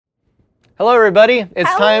Hello, everybody. It's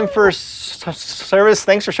Hello. time for service.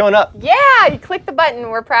 Thanks for showing up. Yeah, you clicked the button.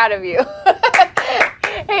 We're proud of you.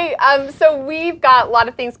 Hey, so we've got a lot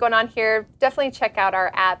of things going on here. Definitely check out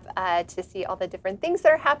our app to see all the different things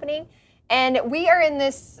that are happening. And we are in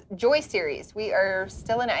this Joy series. We are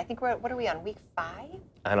still in it. I think what are we on, week 5?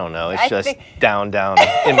 I don't know. It's just down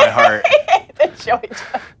in my heart. The joy.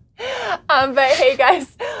 But hey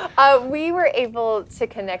guys, we were able to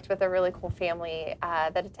connect with a really cool family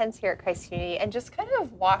that attends here at Christ Unity and just kind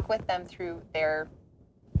of walk with them through their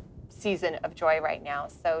season of joy right now.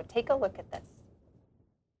 So take a look at this.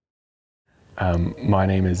 My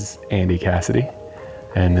name is Andy Cassidy,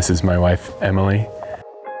 and this is my wife, Emily.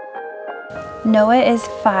 Noah is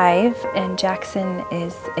 5, and Jackson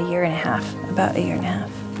is a year and a half, about a year and a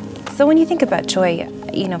half. So when you think about joy,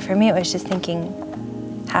 for me it was just thinking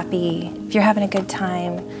happy, if you're having a good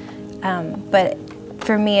time. But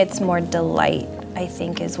for me, it's more delight, I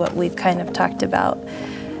think, is what we've kind of talked about,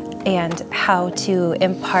 and how to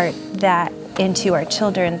impart that into our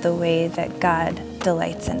children the way that God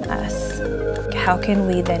delights in us. How can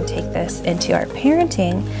we then take this into our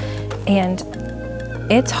parenting? And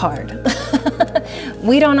it's hard.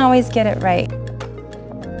 We don't always get it right.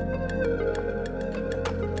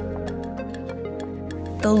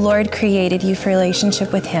 The Lord created you for a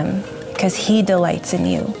relationship with Him because He delights in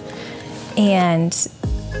you. And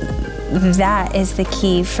that is the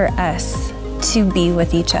key for us to be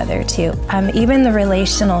with each other too. Even the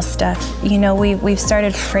relational stuff, we've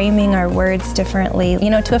started framing our words differently. To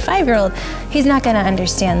a 5-year-old, he's not gonna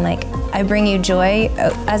understand, I bring you joy,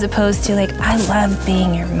 as opposed to I love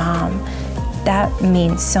being your mom. That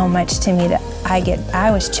means so much to me that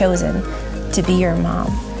I was chosen to be your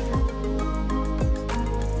mom.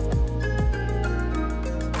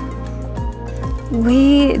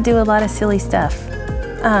 We do a lot of silly stuff.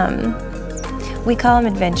 We call them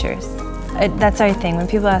adventures. That's our thing. When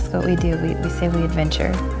people ask what we do, we say we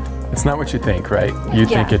adventure. It's not what you think, right? You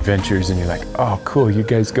think adventures and you're like, oh, cool, you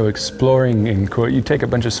guys go exploring and cool. You take a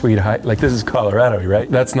bunch of sweet hikes. This is Colorado,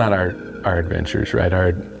 right? That's not our adventures, right?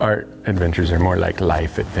 Our adventures are more like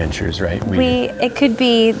life adventures, right? It could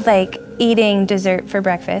be eating dessert for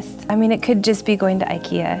breakfast. It could just be going to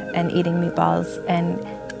IKEA and eating meatballs and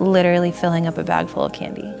literally filling up a bag full of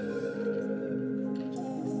candy.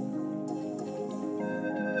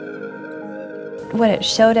 What it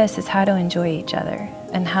showed us is how to enjoy each other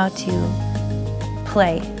and how to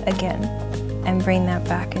play again and bring that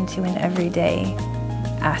back into an everyday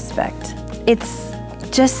aspect. It's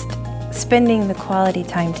just spending the quality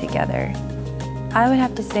time together. I would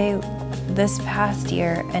have to say this past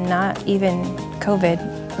year, and not even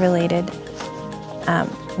COVID related,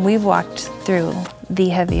 we've walked through the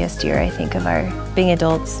heaviest year, I think, of our being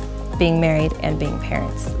adults, being married, and being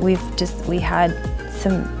parents. We had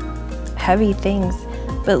some heavy things,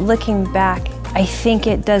 but looking back, I think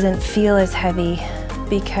it doesn't feel as heavy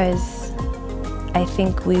because I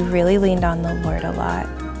think we really leaned on the Lord a lot,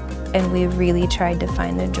 and we really tried to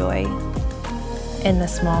find the joy in the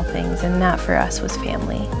small things, and that for us was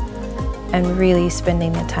family, and really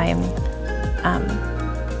spending the time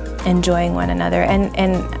enjoying one another, and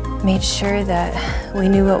made sure that we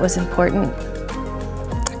knew what was important,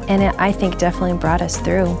 and it, I think, definitely brought us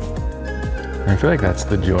through. I feel like that's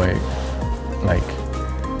the joy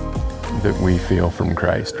that we feel from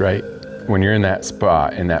Christ, right? When you're in that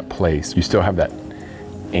spot, in that place, you still have that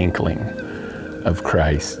inkling of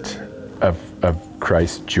Christ, of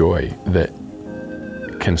Christ's joy that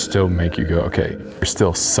can still make you go, okay, there's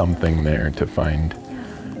still something there to find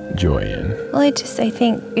joy in. Well, I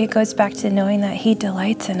think it goes back to knowing that He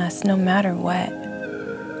delights in us no matter what.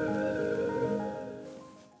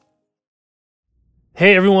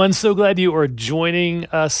 Hey everyone, so glad you are joining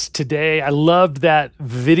us today. I loved that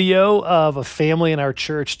video of a family in our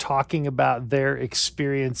church talking about their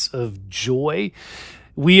experience of joy.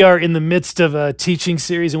 We are in the midst of a teaching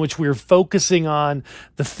series in which we're focusing on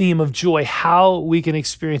the theme of joy, how we can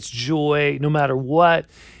experience joy no matter what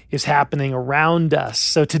is happening around us.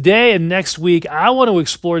 So today and next week, I want to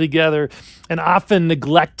explore together an often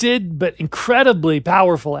neglected but incredibly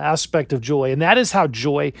powerful aspect of joy, and that is how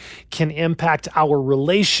joy can impact our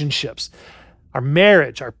relationships, our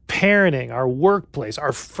marriage, our parenting, our workplace,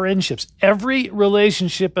 our friendships. Every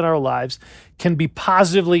relationship in our lives can be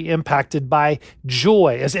positively impacted by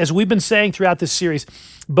joy. As we've been saying throughout this series,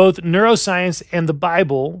 both neuroscience and the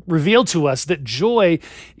Bible reveal to us that joy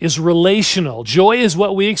is relational. Joy is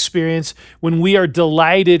what we experience when we are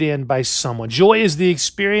delighted in by someone. Joy is the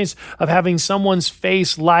experience of having someone's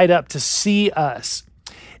face light up to see us.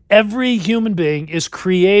 Every human being is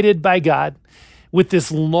created by God with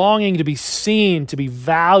this longing to be seen, to be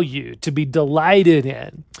valued, to be delighted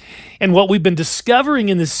in. And what we've been discovering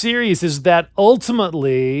in this series is that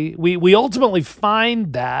ultimately, we ultimately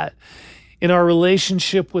find that in our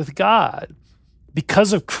relationship with God.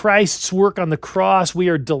 Because of Christ's work on the cross, we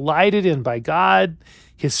are delighted in by God.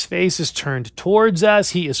 His face is turned towards us.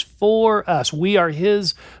 He is for us. We are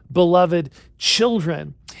his beloved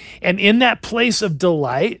children. And in that place of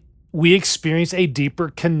delight, we experience a deeper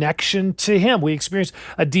connection to him. We experience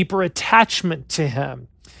a deeper attachment to him.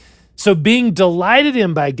 So being delighted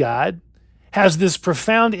in by God has this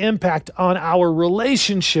profound impact on our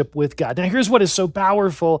relationship with God. Now, here's what is so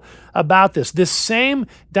powerful about this. This same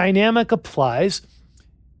dynamic applies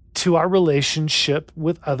to our relationship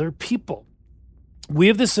with other people. We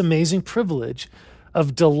have this amazing privilege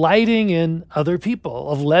of delighting in other people,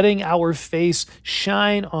 of letting our face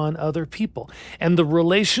shine on other people. And the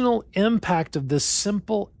relational impact of this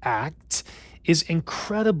simple act is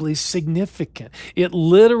incredibly significant. It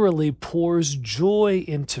literally pours joy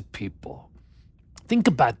into people. Think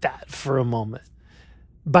about that for a moment.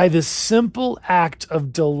 By this simple act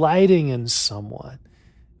of delighting in someone,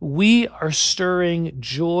 we are stirring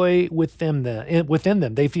joy within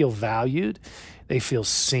them. They feel valued. They feel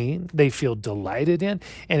seen, they feel delighted in,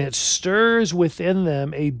 and it stirs within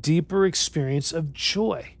them a deeper experience of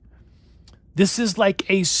joy. This is like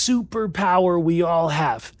a superpower we all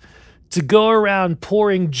have, to go around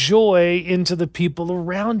pouring joy into the people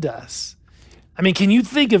around us. I mean, can you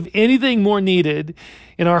think of anything more needed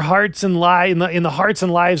in our hearts and in the hearts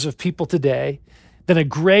and lives of people today than a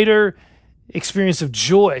greater experience of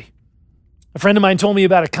joy? A friend of mine told me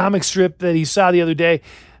about a comic strip that he saw the other day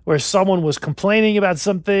where someone was complaining about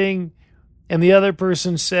something and the other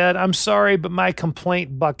person said, "I'm sorry, but my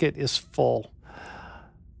complaint bucket is full."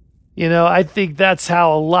 You know, I think that's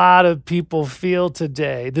how a lot of people feel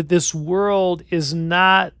today, that this world is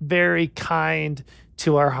not very kind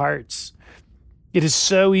to our hearts. It is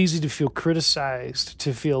so easy to feel criticized,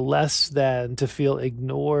 to feel less than, to feel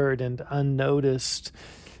ignored and unnoticed,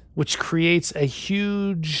 which creates a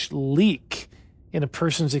huge leak in a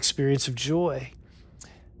person's experience of joy.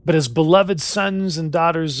 But as beloved sons and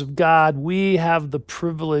daughters of God, we have the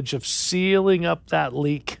privilege of sealing up that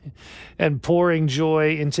leak and pouring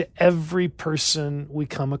joy into every person we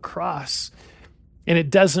come across. And it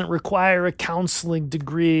doesn't require a counseling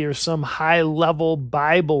degree or some high-level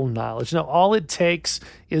Bible knowledge. No, all it takes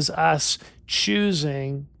is us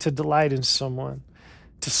choosing to delight in someone,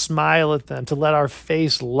 to smile at them, to let our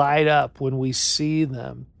face light up when we see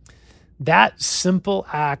them. That simple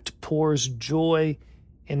act pours joy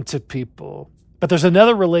into people. But there's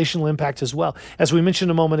another relational impact as well. As we mentioned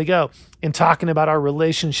a moment ago in talking about our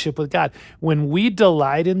relationship with God, when we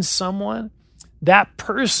delight in someone, that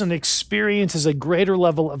person experiences a greater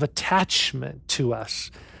level of attachment to us,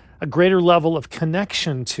 a greater level of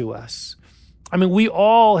connection to us. I mean, we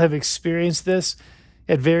all have experienced this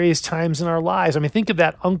at various times in our lives. I mean, think of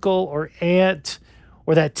that uncle or aunt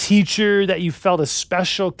or that teacher that you felt a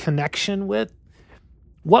special connection with.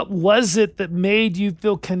 What was it that made you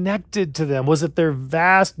feel connected to them? Was it their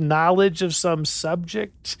vast knowledge of some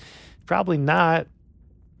subject? Probably not.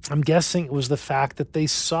 I'm guessing it was the fact that they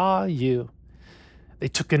saw you. They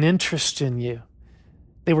took an interest in you.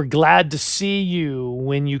 They were glad to see you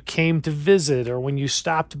when you came to visit or when you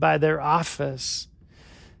stopped by their office.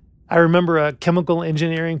 I remember a chemical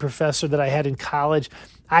engineering professor that I had in college.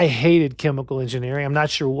 I hated chemical engineering. I'm not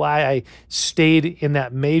sure why I stayed in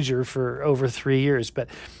that major for over 3 years, but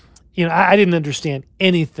you know, I didn't understand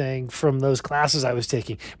anything from those classes I was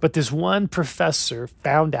taking. But this one professor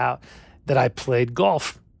found out that I played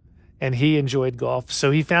golf, and he enjoyed golf.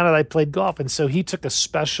 So he found out I played golf, and so he took a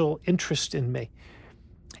special interest in me.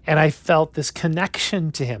 And I felt this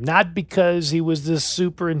connection to him, not because he was this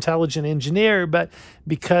super intelligent engineer, but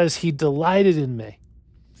because he delighted in me.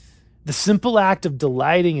 The simple act of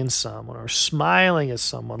delighting in someone or smiling at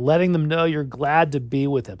someone, letting them know you're glad to be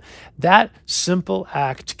with them, that simple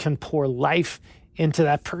act can pour life into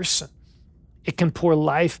that person. It can pour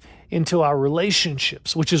life into our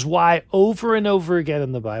relationships, which is why over and over again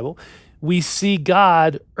in the Bible, we see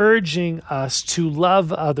God urging us to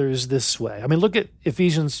love others this way. I mean, look at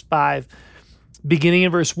Ephesians 5, beginning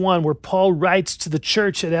in verse 1, where Paul writes to the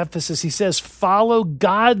church at Ephesus. He says, "Follow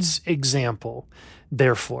God's example,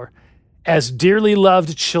 therefore, as dearly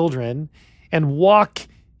loved children, and walk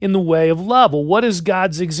in the way of love." Well, what is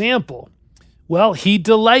God's example? Well, he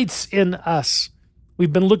delights in us.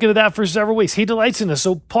 We've been looking at that for several weeks. He delights in us.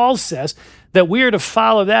 So Paul says that we are to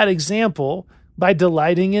follow that example by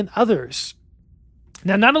delighting in others.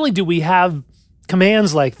 Now, not only do we have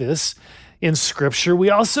commands like this in Scripture, we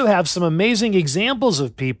also have some amazing examples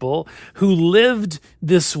of people who lived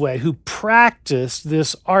this way, who practiced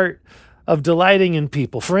this art of delighting in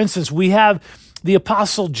people. For instance, we have the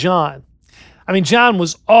Apostle John. I mean, John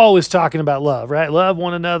was always talking about love, right? Love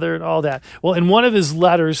one another and all that. Well, in one of his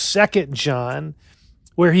letters, 2 John,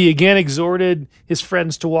 where he again exhorted his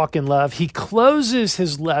friends to walk in love, he closes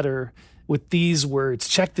his letter with these words.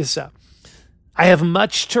 Check this out. I have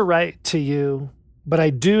much to write to you, but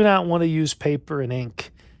I do not want to use paper and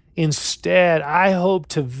ink. Instead, I hope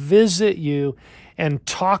to visit you and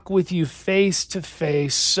talk with you face to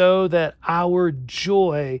face so that our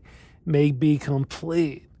joy may be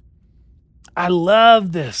complete. I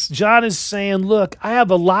love this. John is saying, look, I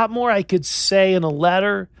have a lot more I could say in a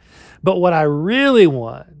letter, but what I really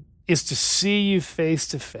want is to see you face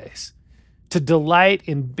to face, to delight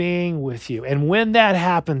in being with you. And when that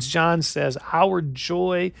happens, John says, our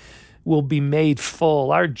joy will be made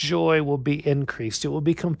full. Our joy will be increased. It will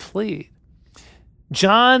be complete.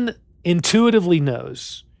 John intuitively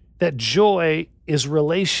knows that joy is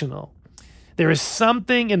relational. There is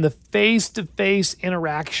something in the face-to-face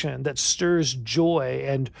interaction that stirs joy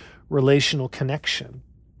and relational connection.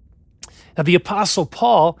 Now, the Apostle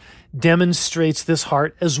Paul demonstrates this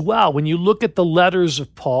heart as well. When you look at the letters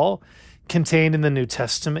of Paul contained in the New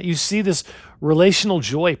Testament, you see this relational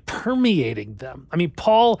joy permeating them. I mean,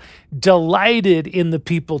 Paul delighted in the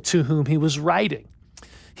people to whom he was writing.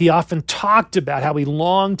 He often talked about how he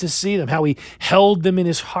longed to see them, how he held them in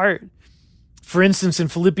his heart. For instance, in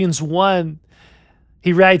Philippians 1,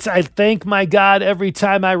 he writes, I thank my God every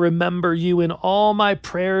time I remember you. In all my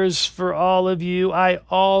prayers for all of you, I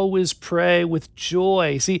always pray with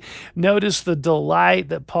joy. See, notice the delight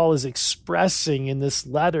that Paul is expressing in this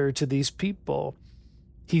letter to these people.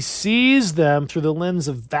 He sees them through the lens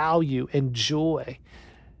of value and joy.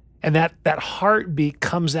 And that heartbeat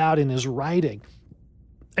comes out in his writing.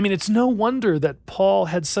 I mean, it's no wonder that Paul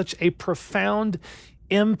had such a profound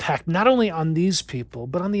impact, not only on these people,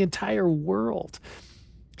 but on the entire world.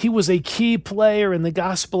 He was a key player in the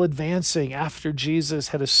gospel advancing after Jesus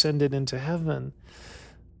had ascended into heaven.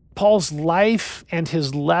 Paul's life and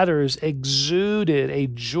his letters exuded a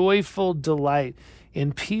joyful delight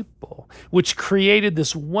in people, which created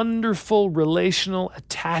this wonderful relational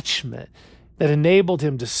attachment that enabled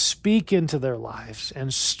him to speak into their lives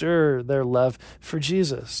and stir their love for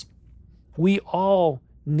Jesus. We all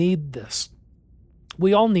need this.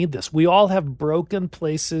 We all need this. We all have broken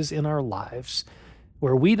places in our lives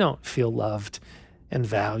where we don't feel loved and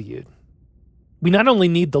valued. We not only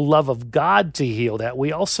need the love of God to heal that,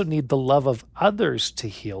 we also need the love of others to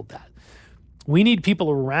heal that. We need people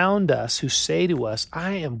around us who say to us,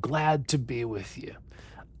 I am glad to be with you.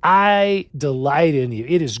 I delight in you.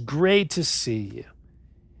 It is great to see you.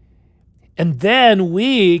 And then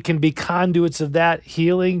we can be conduits of that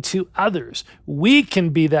healing to others. We can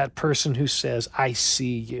be that person who says, I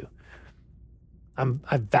see you.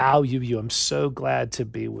 I value you. I'm so glad to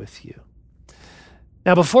be with you.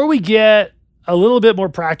 Now, before we get a little bit more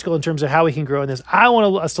practical in terms of how we can grow in this, I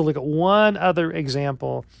want us to look at one other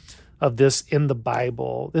example of this in the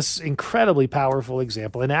Bible, this incredibly powerful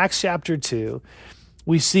example. In Acts chapter 2,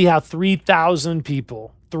 we see how 3,000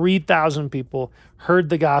 people heard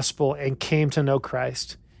the gospel and came to know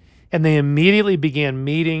Christ. And they immediately began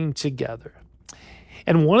meeting together.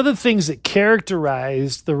 And one of the things that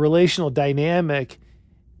characterized the relational dynamic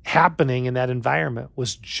happening in that environment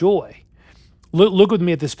was joy. Look with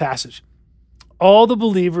me at this passage. All the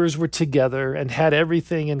believers were together and had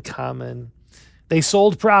everything in common. They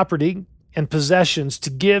sold property and possessions to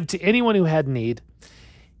give to anyone who had need.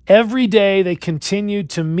 Every day they continued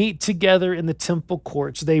to meet together in the temple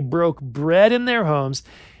courts. They broke bread in their homes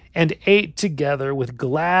and ate together with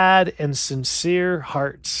glad and sincere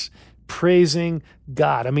hearts, praising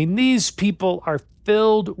God. I mean, these people are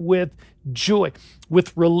filled with joy,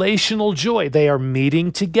 with relational joy. They are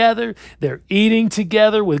meeting together. They're eating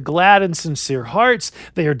together with glad and sincere hearts.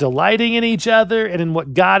 They are delighting in each other and in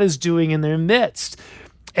what God is doing in their midst.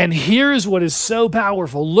 And here's what is so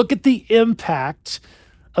powerful. Look at the impact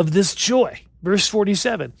of this joy. Verse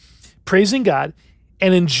 47, praising God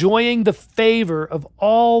and enjoying the favor of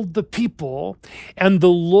all the people, and the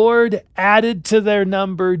Lord added to their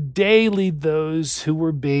number daily those who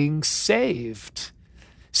were being saved.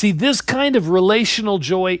 See, this kind of relational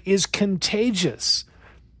joy is contagious.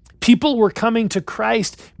 People were coming to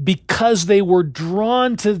Christ because they were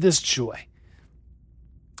drawn to this joy.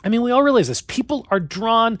 I mean, we all realize this. People are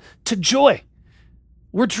drawn to joy.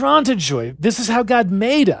 We're drawn to joy. This is how God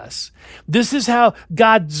made us. This is how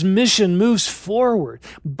God's mission moves forward,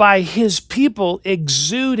 by his people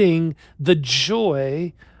exuding the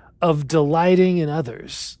joy of delighting in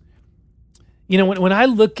others. You know, when I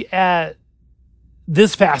look at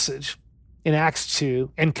this passage in Acts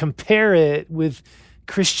 2 and compare it with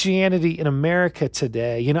Christianity in America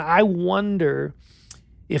today, you know, I wonder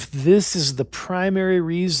if this is the primary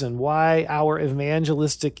reason why our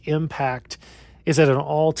evangelistic impact is at an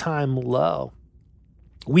all-time low.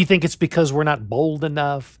 We think it's because we're not bold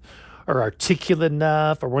enough or articulate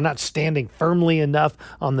enough, or we're not standing firmly enough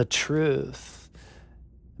on the truth.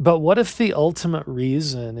 But what if the ultimate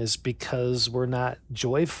reason is because we're not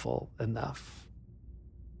joyful enough?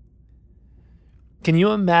 Can you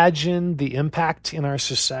imagine the impact in our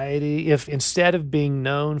society if instead of being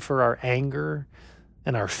known for our anger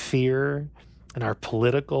and our fear and our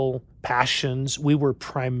political passions, we were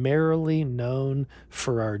primarily known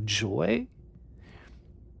for our joy?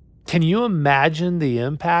 Can you imagine the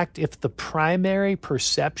impact if the primary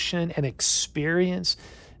perception and experience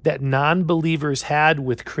that non-believers had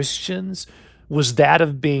with Christians was that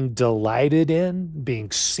of being delighted in,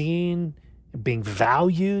 being seen, being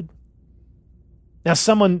valued? Now,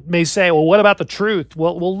 someone may say, well, what about the truth?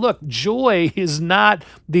 Well, look, joy is not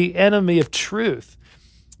the enemy of truth.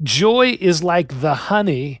 Joy is like the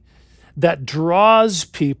honey that draws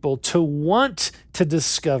people to want to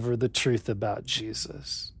discover the truth about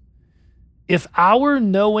Jesus. If our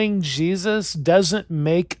knowing Jesus doesn't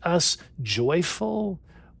make us joyful,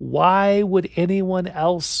 why would anyone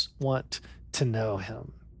else want to know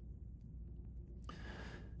him?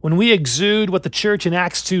 When we exude what the church in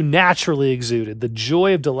Acts 2 naturally exuded, the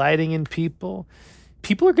joy of delighting in people,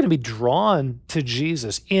 people are going to be drawn to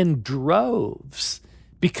Jesus in droves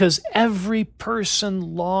because every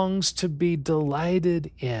person longs to be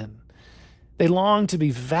delighted in. They long to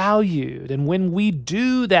be valued. And when we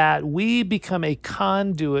do that, we become a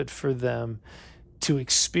conduit for them to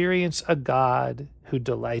experience a God who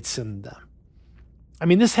delights in them. I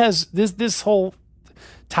mean, this whole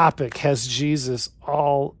topic has Jesus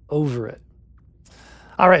all over it.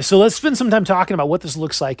 All right, so let's spend some time talking about what this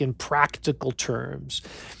looks like in practical terms.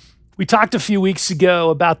 We talked a few weeks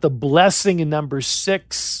ago about the blessing in Numbers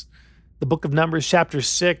 6, the book of Numbers, chapter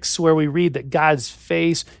 6, where we read that God's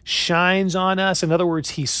face shines on us. In other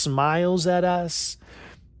words, he smiles at us.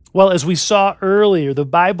 Well, as we saw earlier, the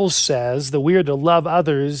Bible says that we are to love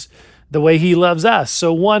others the way he loves us.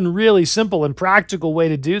 So one really simple and practical way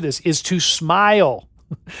to do this is to smile.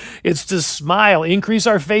 It's to smile, increase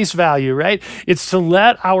our face value, right? It's to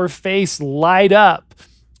let our face light up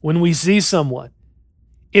when we see someone.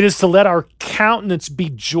 It is to let our countenance be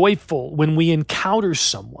joyful when we encounter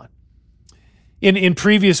someone. In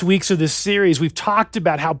previous weeks of this series, we've talked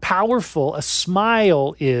about how powerful a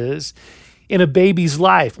smile is in a baby's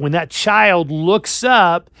life. When that child looks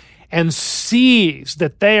up and sees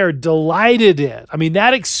that they are delighted in, I mean,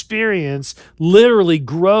 that experience literally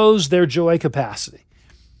grows their joy capacity.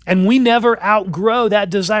 And we never outgrow that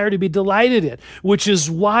desire to be delighted in, which is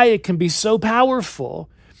why it can be so powerful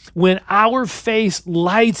when our face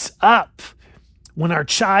lights up when our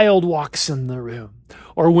child walks in the room,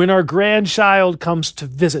 or when our grandchild comes to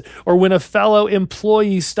visit, or when a fellow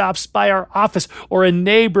employee stops by our office, or a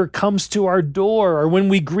neighbor comes to our door, or when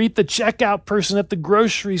we greet the checkout person at the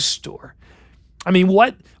grocery store. I mean,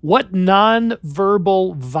 what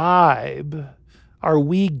nonverbal vibe are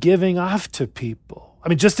we giving off to people? I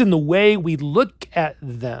mean, just in the way we look at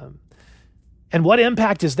them. And what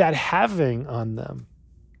impact is that having on them?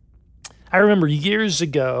 I remember years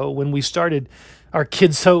ago when we started our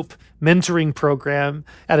Kids Hope mentoring program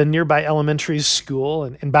at a nearby elementary school.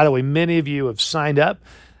 And by the way, many of you have signed up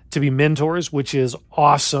to be mentors, which is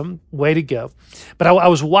awesome. Way to go. But I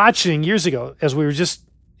was watching years ago, as we were just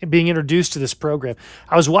being introduced to this program,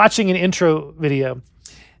 I was watching an intro video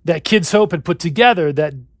that Kids Hope had put together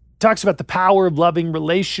that talks about the power of loving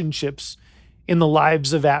relationships in the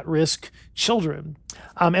lives of at-risk children.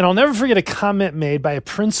 And I'll never forget a comment made by a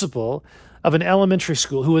principal of an elementary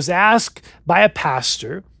school who was asked by a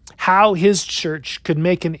pastor how his church could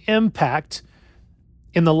make an impact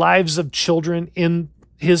in the lives of children in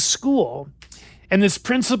his school. And this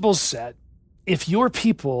principal said, if your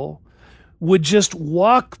people would just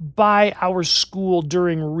walk by our school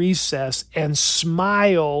during recess and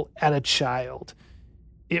smile at a child,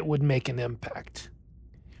 it would make an impact.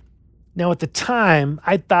 Now, at the time,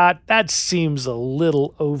 I thought that seems a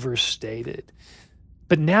little overstated.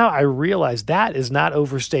 But now I realize that is not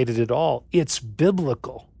overstated at all. It's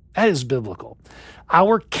biblical. That is biblical.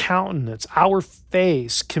 Our countenance, our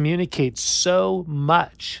face communicates so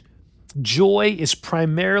much. Joy is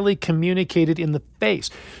primarily communicated in the face.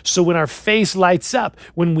 So when our face lights up,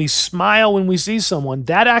 when we smile, when we see someone,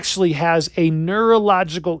 that actually has a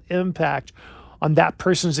neurological impact on that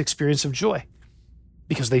person's experience of joy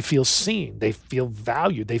because they feel seen, they feel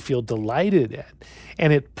valued, they feel delighted in,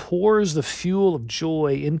 and it pours the fuel of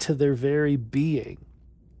joy into their very being.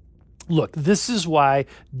 Look, this is why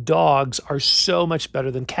dogs are so much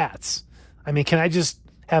better than cats. I mean, can I just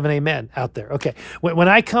have an amen out there? Okay. When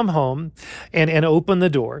I come home and open the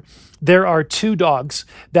door, there are two dogs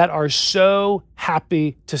that are so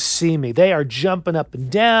happy to see me. They are jumping up and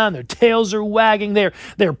down. Their tails are wagging.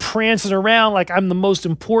 They're prancing around like I'm the most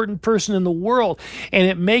important person in the world. And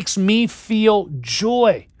it makes me feel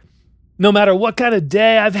joy. No matter what kind of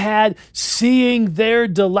day I've had, seeing their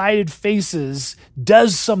delighted faces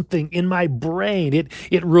does something in my brain.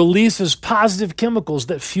 It releases positive chemicals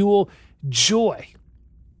that fuel joy.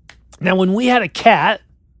 Now, when we had a cat,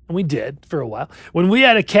 and we did for a while, when we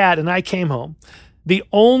had a cat and I came home, the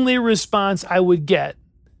only response I would get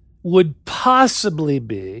would possibly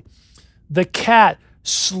be the cat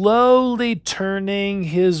slowly turning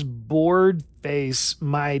his bored face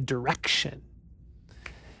my direction.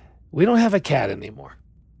 We don't have a cat anymore.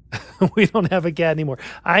 We don't have a cat anymore.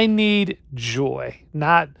 I need joy,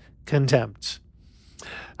 not contempt.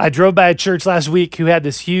 I drove by a church last week who had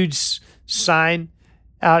this huge sign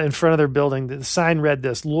out in front of their building. The sign read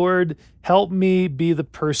this: "Lord, help me be the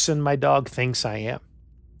person my dog thinks I am."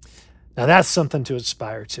 Now that's something to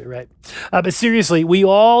aspire to, right? But seriously, we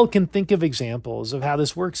all can think of examples of how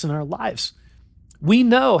this works in our lives. We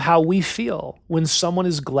know how we feel when someone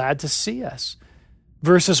is glad to see us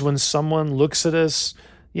versus when someone looks at us,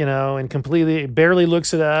 and completely barely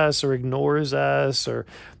looks at us or ignores us, or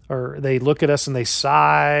they look at us and they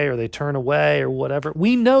sigh or they turn away or whatever.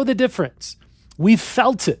 We know the difference. We've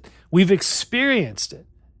felt it. We've experienced it.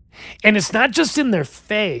 And it's not just in their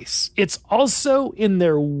face. It's also in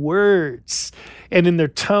their words and in their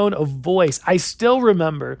tone of voice. I still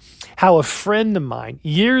remember how a friend of mine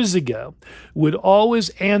years ago would always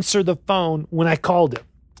answer the phone when I called him.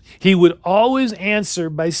 He would always answer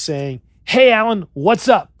by saying, "Hey, Alan, what's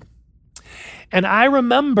up?" And I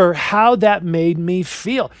remember how that made me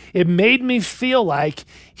feel. It made me feel like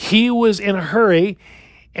he was in a hurry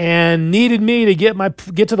and needed me to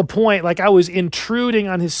get to the point, like I was intruding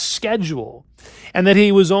on his schedule, and that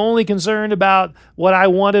he was only concerned about what I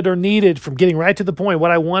wanted or needed from getting right to the point,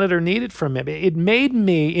 what I wanted or needed from him. It made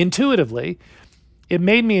me intuitively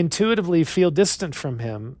feel distant from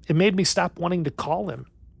him. It made me stop wanting to call him.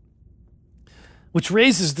 Which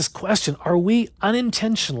raises this question: are we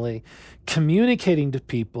unintentionally communicating to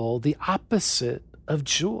people the opposite of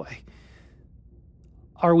joy?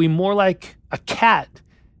 Are we more like a cat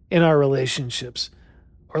in our relationships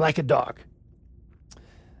or like a dog?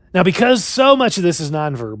 Now, because so much of this is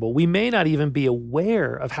nonverbal, we may not even be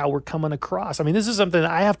aware of how we're coming across. I mean, this is something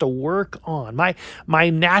that I have to work on. My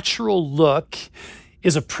natural look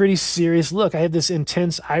is a pretty serious look. I have this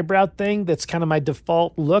intense eyebrow thing that's kind of my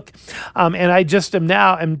default look, and I'm just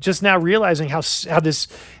now realizing how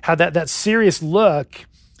that serious look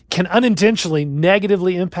can unintentionally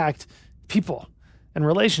negatively impact people and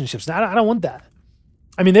relationships. Now, I don't want that.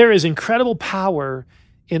 I mean, there is incredible power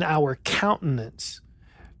in our countenance.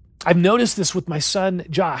 I've noticed this with my son,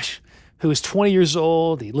 Josh, who is 20 years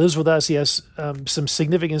old. He lives with us. He has some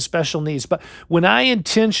significant special needs. But when I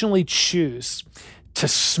intentionally choose to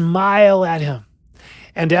smile at him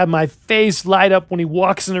and to have my face light up when he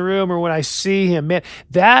walks in the room or when I see him, man,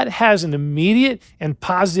 that has an immediate and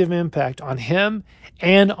positive impact on him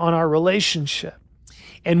and on our relationship.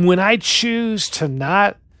 And when I choose to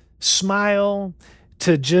not smile,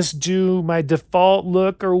 to just do my default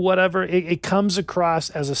look or whatever, it comes across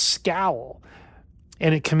as a scowl,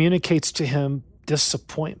 and it communicates to him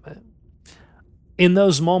disappointment. In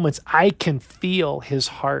those moments, I can feel his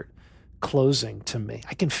heart closing to me.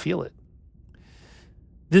 I can feel it.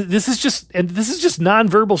 This is just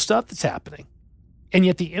nonverbal stuff that's happening, and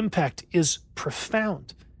yet the impact is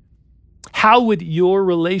profound. How would your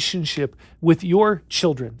relationship with your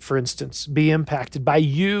children, for instance, be impacted by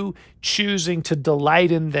you choosing to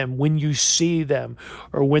delight in them when you see them,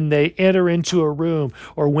 or when they enter into a room,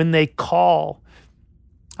 or when they call?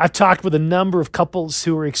 I've talked with a number of couples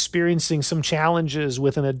who are experiencing some challenges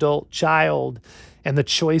with an adult child and the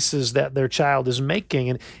choices that their child is making.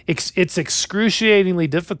 And it's excruciatingly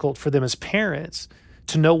difficult for them as parents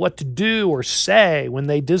to know what to do or say when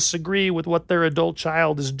they disagree with what their adult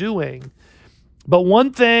child is doing. But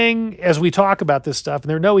one thing, as we talk about this stuff, and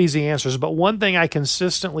there are no easy answers, but one thing I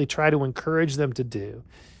consistently try to encourage them to do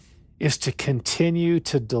is to continue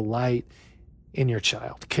to delight in your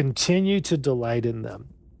child. Continue to delight in them.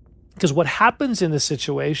 Because what happens in this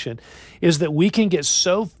situation is that we can get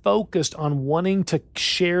so focused on wanting to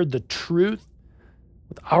share the truth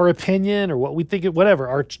with our opinion or what we think,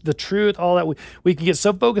 whatever, the truth, all that. We can get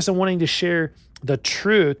so focused on wanting to share the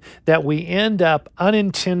truth that we end up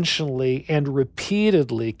unintentionally and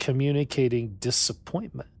repeatedly communicating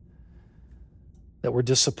disappointment, that we're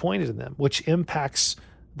disappointed in them, which impacts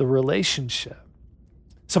the relationship.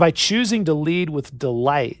 So by choosing to lead with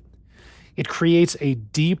delight, it creates a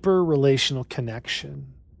deeper relational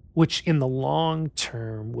connection, which in the long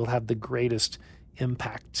term will have the greatest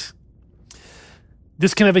impact.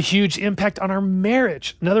 This can have a huge impact on our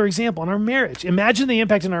marriage. Another example, on our marriage. Imagine the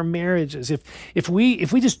impact on our marriages if we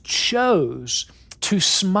just chose to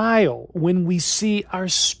smile when we see our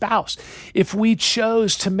spouse, if we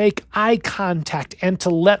chose to make eye contact and to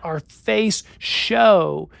let our face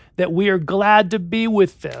show that we are glad to be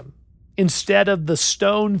with them, instead of the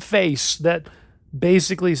stone face that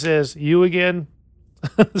basically says, "You again?"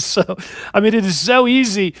 So, it is so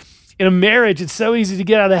easy in a marriage. It's so easy to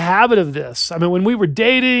get out of the habit of this. When we were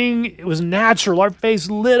dating, it was natural. Our face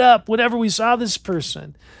lit up whenever we saw this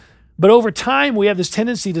person. But over time, we have this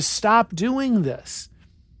tendency to stop doing this.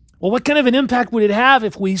 Well, what kind of an impact would it have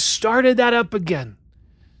if we started that up again?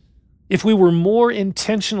 If we were more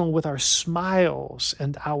intentional with our smiles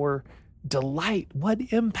and our delight, what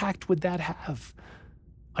impact would that have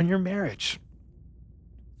on your marriage?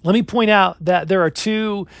 Let me point out that there are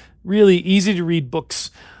 2 really easy to read books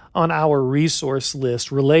on our resource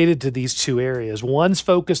list related to these 2 areas. One's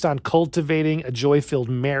focused on cultivating a joy-filled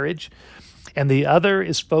marriage, and the other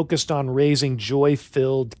is focused on raising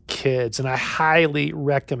joy-filled kids. And I highly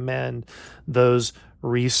recommend those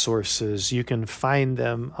resources. You can find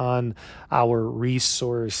them on our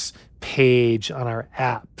resource page on our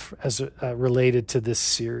app as related to this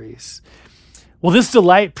series. Well, this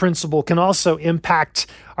delight principle can also impact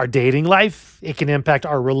our dating life. It can impact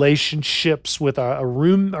our relationships with a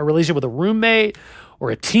relationship with a roommate or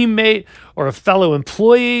a teammate or a fellow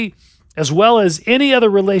employee, as well as any other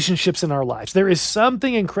relationships in our lives. There is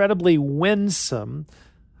something incredibly winsome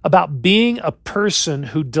about being a person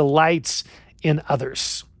who delights in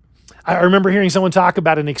others. I remember hearing someone talk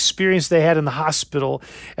about an experience they had in the hospital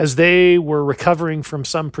as they were recovering from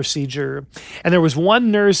some procedure. And there was one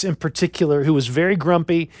nurse in particular who was very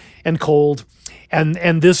grumpy and cold.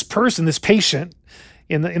 And this person, this patient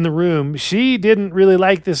in the room, she didn't really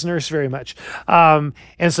like this nurse very much. And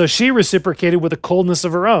so she reciprocated with a coldness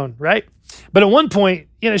of her own, right? But at one point,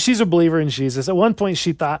 she's a believer in Jesus. At one point,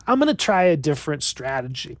 she thought, I'm going to try a different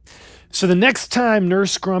strategy. So the next time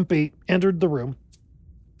Nurse Grumpy entered the room,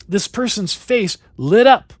 this person's face lit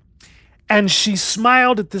up and she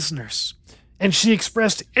smiled at this nurse and she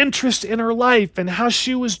expressed interest in her life and how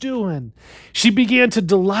she was doing. She began to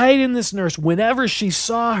delight in this nurse whenever she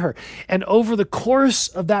saw her. And over the course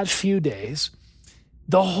of that few days,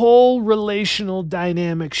 the whole relational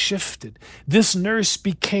dynamic shifted. This nurse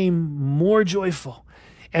became more joyful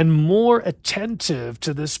and more attentive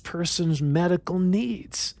to this person's medical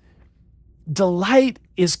needs. Delight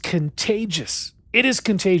is contagious. It is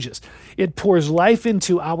contagious. It pours life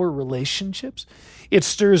into our relationships. It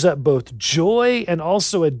stirs up both joy and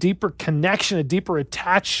also a deeper connection, a deeper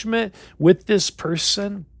attachment with this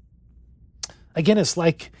person. Again, it's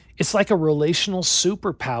like a relational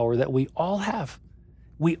superpower that we all have.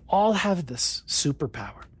 We all have this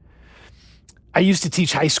superpower. I used to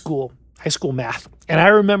teach high school math, and I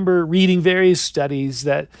remember reading various studies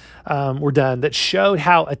that were done that showed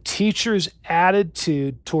how a teacher's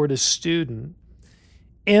attitude toward a student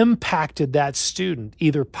impacted that student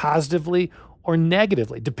either positively or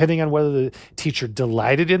negatively, depending on whether the teacher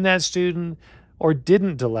delighted in that student or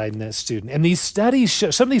didn't delight in that student. And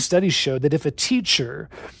some of these studies showed that if a teacher,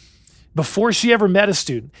 before she ever met a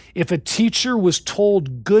student, if a teacher was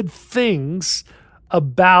told good things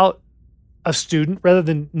about a student rather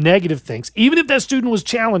than negative things, even if that student was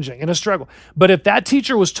challenging and a struggle, but if that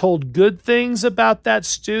teacher was told good things about that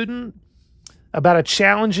student, about a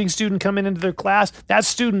challenging student coming into their class, that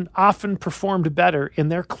student often performed better in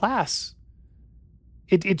their class.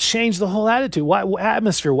 It changed the whole attitude.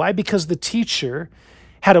 Atmosphere. Why? Because the teacher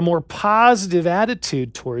had a more positive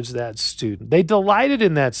attitude towards that student. They delighted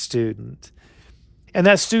in that student. And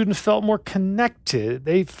that student felt more connected.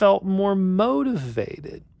 They felt more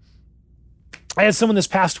motivated. I had someone this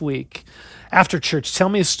past week after church tell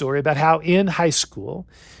me a story about how in high school,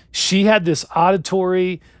 she had this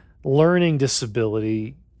auditory learning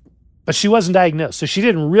disability, but she wasn't diagnosed. So she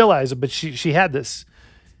didn't realize it, but she had this.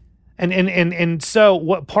 And so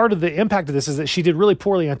what part of the impact of this is that she did really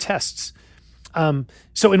poorly on tests.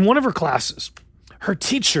 So in one of her classes, her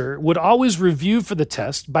teacher would always review for the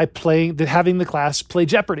test by having the class play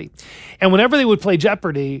Jeopardy. And whenever they would play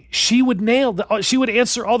Jeopardy, she would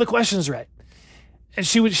answer all the questions right. and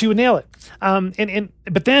she would nail it.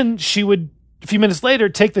 But then she would, a few minutes later,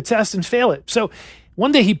 take the test and fail it. So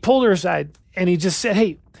one day he pulled her aside and he just said,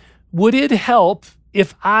 "Hey, would it help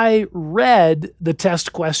if I read the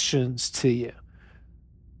test questions to you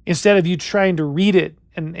instead of you trying to read it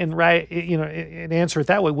and write, and answer it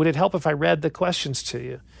that way? Would it help if I read the questions to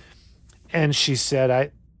you?" And she said,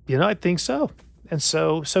 I think so. And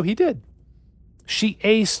so he did. She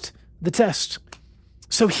aced the test.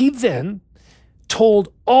 So he then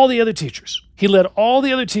told all the other teachers. He let all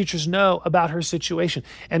the other teachers know about her situation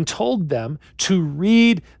and told them to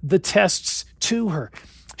read the tests to her.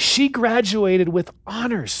 She graduated with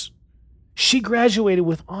honors. She graduated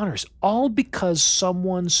with honors, all because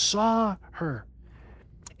someone saw her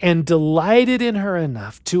and delighted in her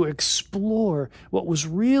enough to explore what was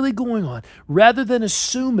really going on, rather than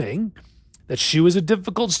assuming that she was a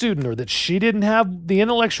difficult student or that she didn't have the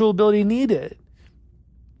intellectual ability needed.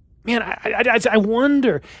 Man, I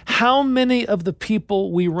wonder how many of the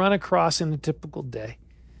people we run across in a typical day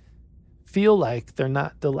feel like they're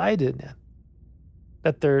not delighted in,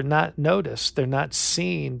 that they're not noticed, they're not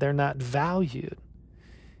seen, they're not valued.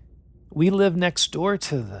 We live next door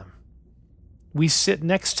to them. We sit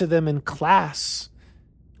next to them in class.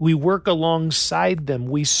 We work alongside them.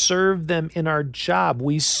 We serve them in our job.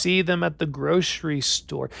 We see them at the grocery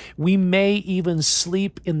store. We may even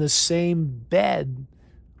sleep in the same bed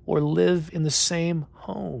or live in the same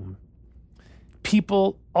home.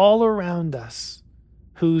 People all around us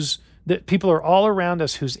whose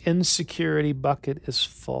insecurity bucket is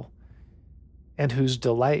full and whose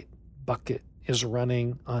delight bucket is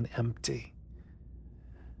running on empty.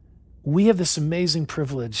 We have this amazing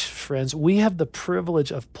privilege, friends. We have the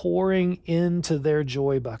privilege of pouring into their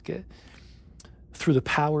joy bucket through the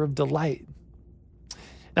power of delight.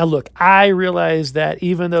 Now, look, I realize that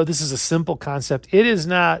even though this is a simple concept, it is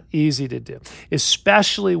not easy to do,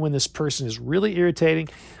 especially when this person is really irritating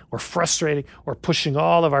or frustrating or pushing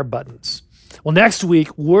all of our buttons. Well, next week,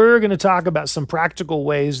 we're going to talk about some practical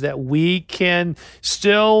ways that we can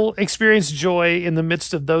still experience joy in the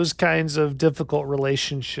midst of those kinds of difficult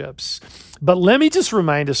relationships. But let me just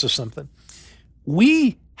remind us of something.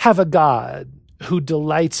 We have a God who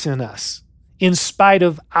delights in us in spite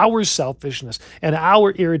of our selfishness and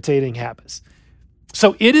our irritating habits.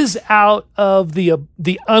 So it is out of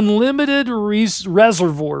the unlimited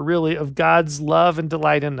reservoir, really, of God's love and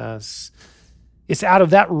delight in us. It's out of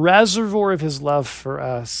that reservoir of his love for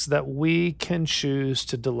us that we can choose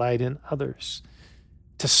to delight in others,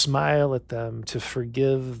 to smile at them, to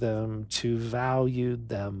forgive them, to value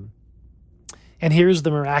them. And here's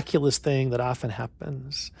the miraculous thing that often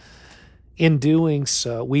happens. In doing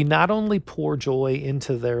so, we not only pour joy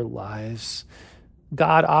into their lives,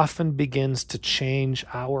 God often begins to change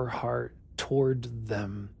our heart toward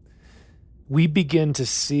them. We begin to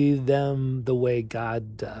see them the way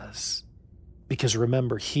God does. Because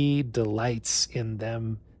remember, he delights in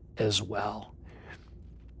them as well.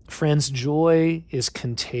 Friends, joy is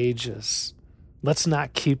contagious. Let's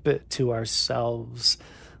not keep it to ourselves.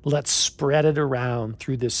 Let's spread it around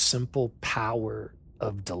through this simple power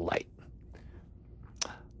of delight.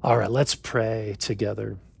 All right, let's pray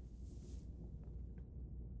together.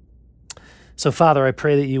 So, Father, I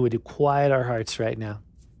pray that you would quiet our hearts right now.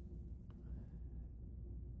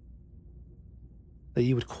 That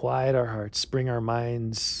you would quiet our hearts, bring our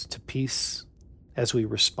minds to peace as we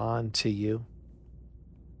respond to you.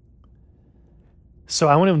 So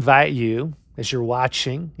I want to invite you, as you're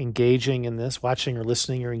watching, engaging in this, watching or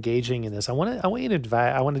listening or engaging in this, I want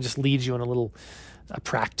to just lead you in a little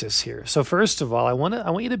practice here. So first of all, I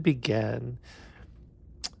want you to begin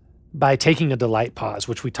by taking a delight pause,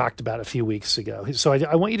 which we talked about a few weeks ago. So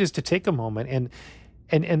I want you just to take a moment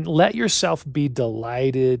and let yourself be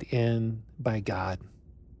delighted in by God.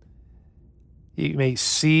 You may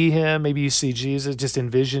see him, maybe you see Jesus, just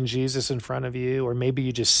envision Jesus in front of you, or maybe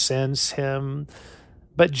you just sense him,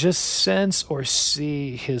 but just sense or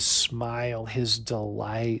see his smile, his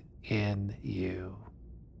delight in you.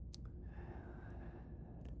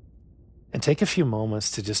 And take a few moments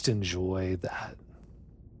to just enjoy that.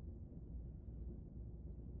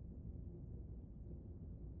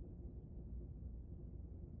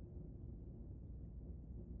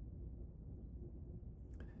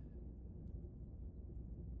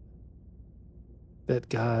 That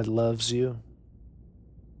God loves you.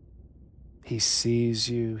 He sees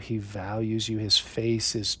you. He values you. His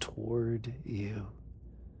face is toward you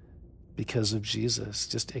because of Jesus.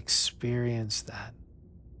 Just experience that.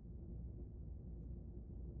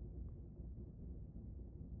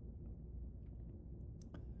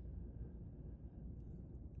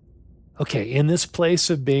 Okay, in this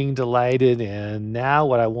place of being delighted in, now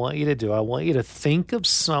what I want you to do, I want you to think of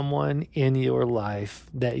someone in your life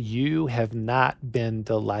that you have not been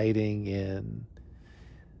delighting in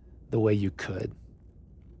the way you could.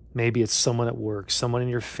 Maybe it's someone at work, someone in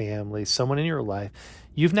your family, someone in your life.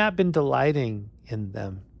 You've not been delighting in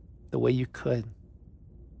them the way you could.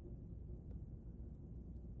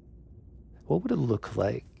 What would it look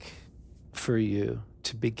like for you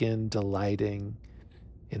to begin delighting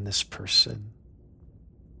in this person?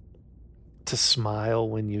 To smile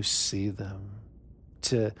when you see them,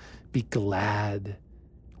 to be glad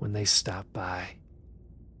when they stop by,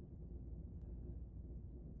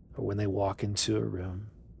 or when they walk into a room.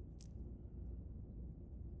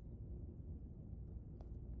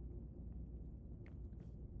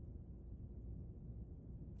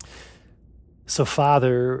 So,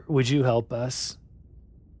 Father, would you help us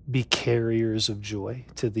be carriers of joy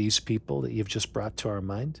to these people that you've just brought to our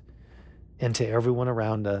mind and to everyone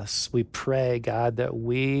around us? We pray, God, that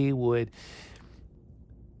we would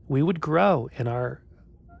grow in our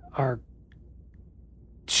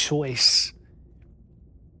choice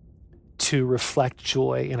to reflect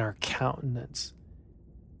joy in our countenance.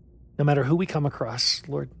 No matter who we come across,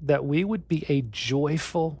 Lord, that we would be a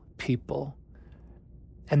joyful people.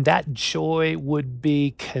 And that joy would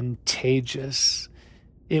be contagious.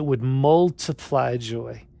 It would multiply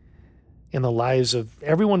joy in the lives of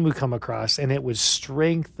everyone we come across, and it would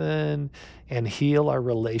strengthen and heal our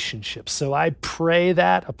relationships. So I pray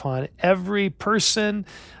that upon every person,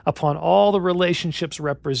 upon all the relationships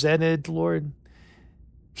represented, Lord,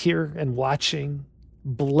 here and watching,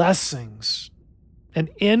 blessings, an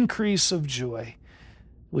increase of joy,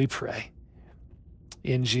 we pray.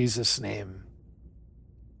 In Jesus' name.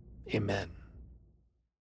 Amen.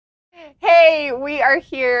 Hey, we are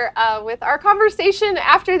here with our conversation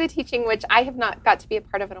after the teaching, which I have not got to be a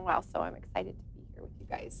part of in a while, so I'm excited to be here with you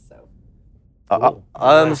guys.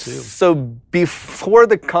 Cool. So before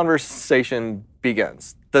the conversation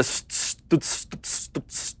begins, the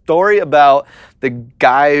story about the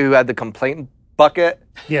guy who had the complaint bucket.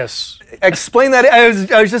 Yes. Explain that. I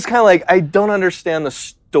was just kind of like, I don't understand the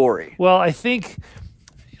story. Well, I think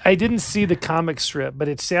I didn't see the comic strip, but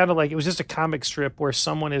it sounded like it was just a comic strip where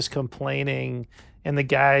someone is complaining and the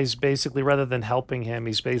guy's basically, rather than helping him,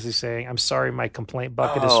 he's basically saying, I'm sorry, my complaint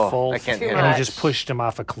bucket is full. I can't Too hear And much. he just pushed him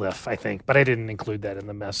off a cliff, I think. But I didn't include that in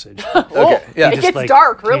the message. Okay, yeah. It He gets just,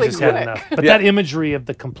 dark he really just had quick. enough. But Yeah. that imagery of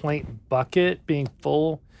the complaint bucket being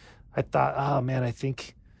full, I thought, oh man, I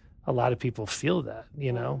think a lot of people feel that,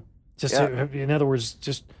 you know? Just Yeah. in other words,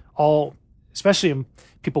 just all, especially in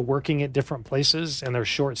people working at different places and they're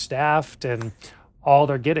short-staffed and all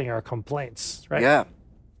they're getting are complaints, right? Yeah.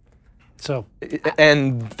 So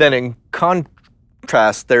And then in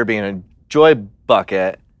contrast, there being a joy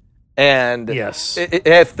bucket, and yes.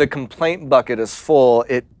 if the complaint bucket is full,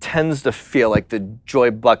 it tends to feel like the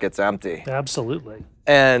joy bucket's empty. Absolutely.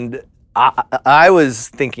 And I was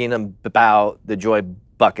thinking about the joy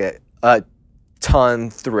bucket a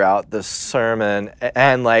ton throughout the sermon,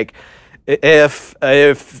 and like if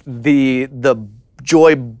the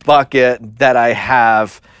joy bucket that I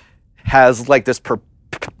have has like this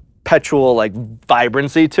perpetual like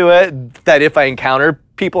vibrancy to it, that if I encounter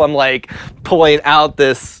people, I'm like pulling out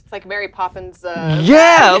this. It's like Mary Poppins.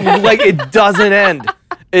 Yeah, like it doesn't end.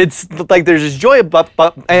 It's like there's this joy,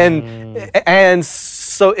 and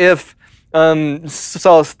so if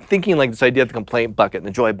so I was thinking like this idea of the complaint bucket and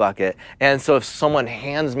the joy bucket, and so if someone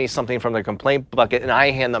hands me something from the complaint bucket and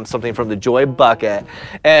I hand them something from the joy bucket,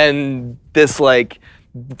 and this like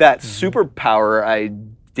that superpower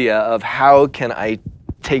idea of how can I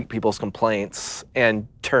take people's complaints and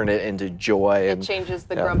turn it into joy. It changes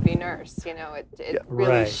the grumpy nurse, you know, it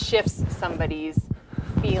really Right. shifts somebody's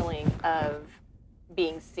feeling of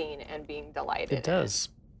being seen and being delighted. It does.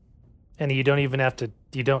 And you don't even have to,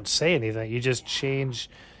 you don't say anything. You just change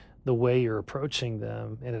the way you're approaching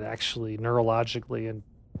them, and it actually neurologically and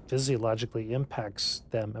physiologically impacts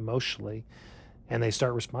them emotionally, and they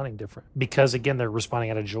start responding different. Because, again, they're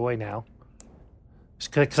responding out of joy now.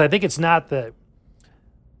 Because I think it's not that,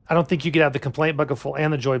 I don't think you could have the complaint bucket full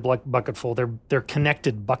and the joy bucket full. They're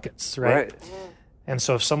connected buckets, right? And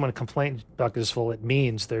so if someone complaint bucket is full, it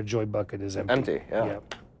means their joy bucket is empty. Empty, yeah.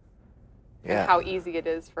 Yep. And Yeah. how easy it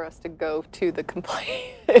is for us to go to the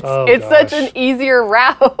complaint. Oh, it's such gosh. an easier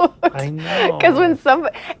route. I know. Because when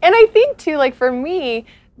somebody, and I think too, like for me,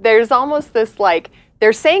 there's almost this like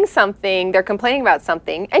they're saying something, they're complaining about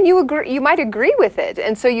something, and you might agree with it.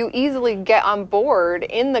 And so you easily get on board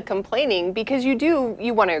in the complaining because you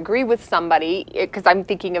want to agree with somebody, because I'm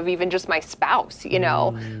thinking of even just my spouse,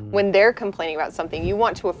 when they're complaining about something, you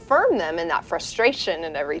want to affirm them in that frustration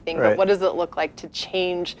and everything. Right. But what does it look like to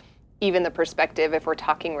change even the perspective if we're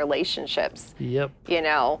talking relationships? Yep.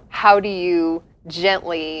 How do you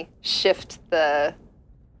gently shift the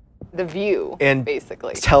view, And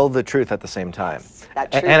basically? tell the truth at the same time. That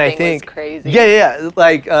truth and I thing think, was crazy. Yeah.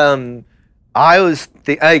 Like, I was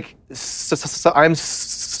I'm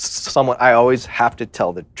someone, I always have to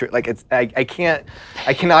tell the truth. Like, I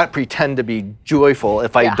cannot pretend to be joyful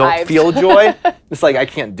if I don't feel joy. It's like I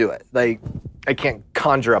can't do it. Like, I can't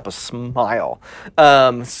conjure up a smile.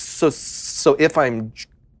 So if I'm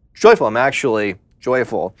joyful, I'm actually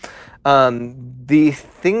joyful. The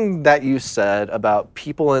thing that you said about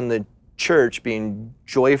people in the church being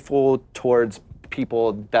joyful towards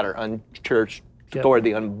people that are unchurched, Yep. toward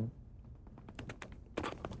the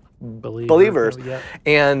believers, Yep.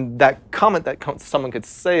 and that comment that someone could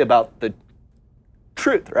say about the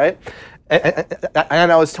truth, right?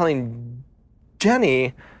 And I was telling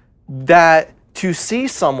Jenny that to see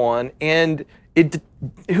someone, and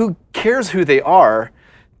who cares who they are,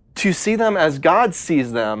 to see them as God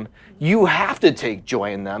sees them, you have to take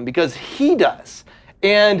joy in them because He does.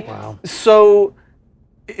 And Wow. so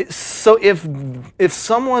if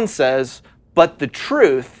someone says, but the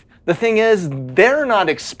truth, the thing is, they're not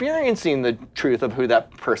experiencing the truth of who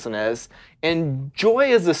that person is. And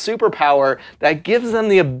joy is a superpower that gives them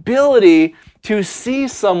the ability to see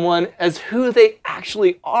someone as who they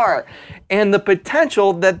actually are. And the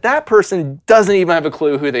potential that that person doesn't even have a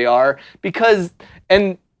clue who they are, because,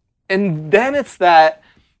 and then it's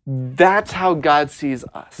that's how God sees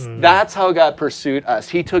us. That's how God pursued us.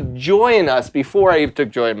 He took joy in us before I even took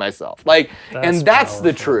joy in myself. And that's the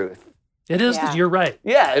powerful. truth. It is. Yeah. You're right.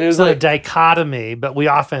 Yeah, and it was It's not a like, dichotomy, but we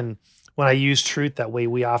often, when I use truth that way,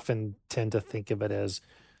 we often tend to think of it as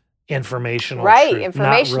informational Right, truth,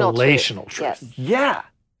 informational not relational truth. truth. Yes. yeah.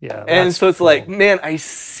 Yeah. And that's so it's cool. like, man, I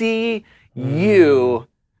see you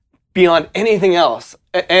beyond anything else.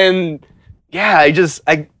 And yeah,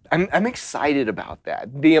 I'm excited about that.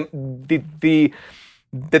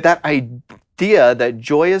 That idea that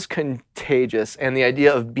joy is contagious, and the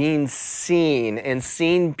idea of being seen and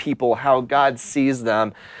seeing people how God sees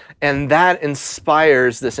them, and that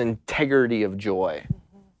inspires this integrity of joy.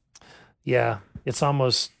 Yeah, it's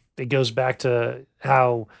almost, it goes back to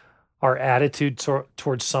how our attitude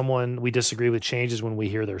towards someone we disagree with changes when we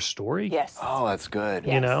hear their story. Yes. Oh, that's good.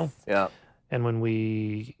 Yes. You know, Yeah. and when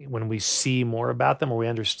we see more about them, or we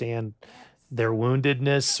understand their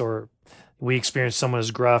woundedness, or we experience someone as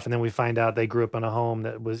gruff, and then we find out they grew up in a home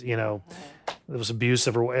that was, that was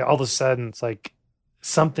abusive, or all of a sudden it's like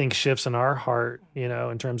something shifts in our heart,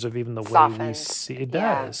 in terms of even the way we Softened. see it.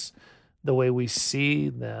 Yeah. Does the way we see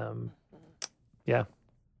them. Yeah,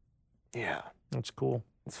 Yeah. that's cool.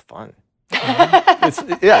 It's fun.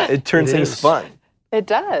 It turns It things is. fun. It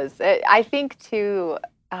does. I think too.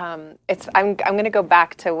 I'm going to go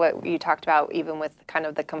back to what you talked about, even with kind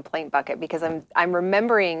of the complaint bucket, because I'm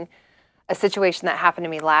remembering a situation that happened to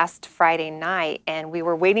me last Friday night, and we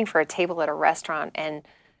were waiting for a table at a restaurant, and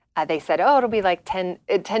they said, "Oh, it'll be like 10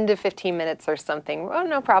 to 15 minutes or something." Oh,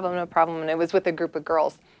 no problem. And it was with a group of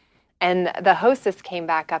girls, and the hostess came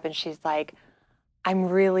back up, and she's like, I'm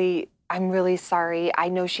really sorry. I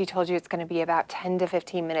know she told you it's going to be about 10 to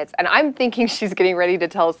 15 minutes. And I'm thinking she's getting ready to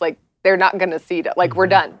tell us, like, they're not going to see it. Like, we're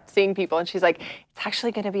done seeing people. And she's like, it's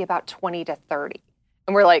actually going to be about 20 to 30.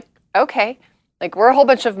 And we're like, okay. Like, we're a whole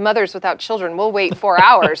bunch of mothers without children. We'll wait 4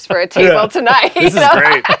 hours for a table tonight. This is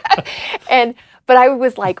great. But I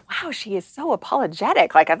was like, wow, she is so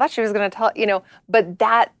apologetic. Like, I thought she was going to tell, but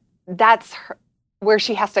that's her, where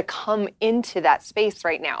she has to come into that space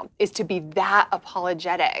right now, is to be that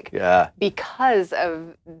apologetic. Yeah. Because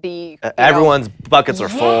of the Everyone's buckets are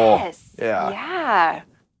full. Yes. Yeah. Yeah.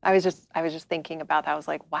 I was just thinking about that. I was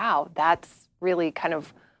like, wow, that's really kind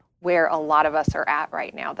of where a lot of us are at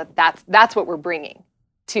right now. That's what we're bringing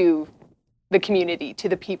to the community, to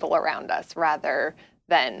the people around us, rather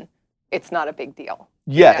than it's not a big deal.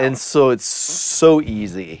 Yeah, know? and so it's so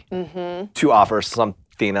easy Mm-hmm. to offer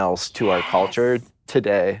something else to our culture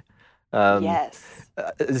today. Yes.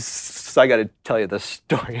 So I got to tell you this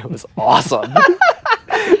story. It was awesome.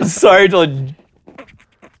 Sorry to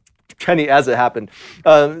Kenny as it happened.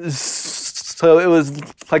 So it was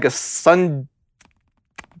like a Sunday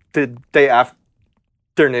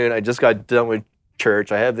afternoon. I just got done with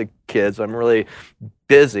church. I have the kids. I'm really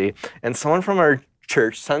busy. And someone from our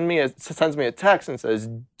church sends me a text and says,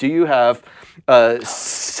 "Do you have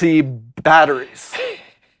C batteries?"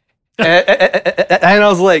 and I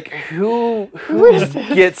was like, "Who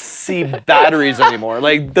gets C batteries anymore?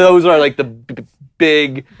 Like those are like the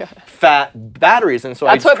big fat batteries." And so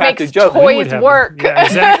That's I what cracked makes a joke. toys work. Yeah,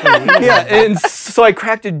 exactly. Yeah, and so I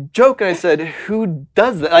cracked a joke and I said, "Who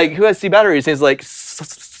does that? Like, who has C batteries?" And he's like,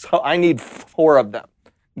 "So I need 4 of them."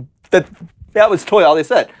 That was totally all they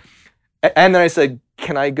said. And then I said,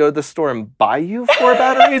 "Can I go to the store and buy you 4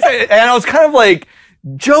 batteries?" And I was kind of like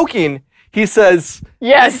joking. He says,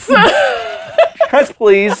 Yes. "Yes,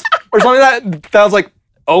 please," or something like that. That I was like,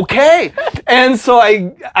 "Okay." And so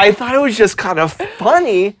I thought it was just kind of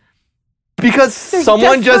funny because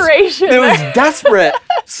someone just, desperation it was there. desperate.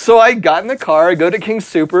 So I got in the car, I go to King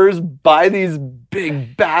Soopers, buy these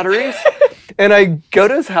big batteries, and I go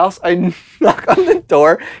to his house, I knock on the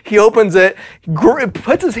door, he opens it,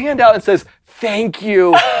 puts his hand out and says, "Thank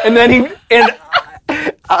you." And then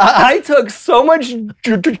I took so much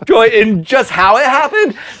joy in just how it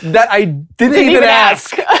happened that I didn't even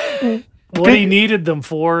ask. What he needed them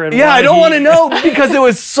for. And Yeah, why I don't he- want to know because it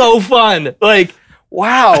was so fun. Like,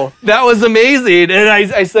 wow, that was amazing. And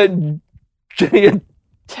I sent Jenny a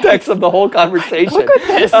text of the whole conversation. Look at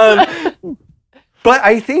this. But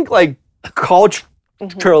I think like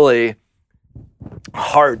culturally,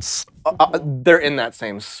 hearts, they're in that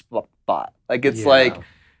same spot. Like it's like,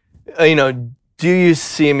 do you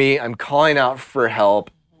see me? I'm calling out for help.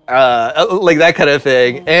 Like that kind of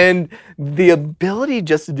thing. And the ability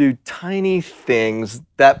just to do tiny things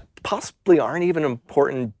that possibly aren't even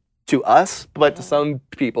important to us, but to some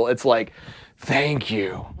people, it's like, "Thank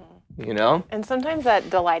you," And sometimes that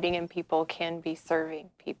delighting in people can be serving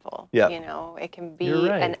people. Yeah. It can be You're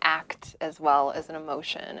right. an act as well as an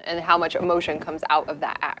emotion, and how much emotion comes out of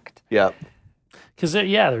that act. Yeah. Because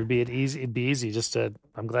it'd be easy just to.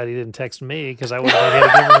 I'm glad he didn't text me because I would have had to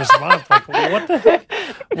give him a response. Like, well, what the heck?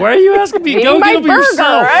 Why are you asking me? Eating Go my get him burger,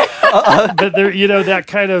 yourself. right? But there, that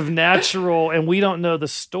kind of natural, and we don't know the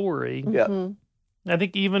story. Yeah. I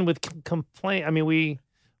think even with complaint, I mean,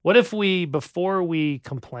 what if before we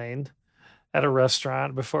complained at a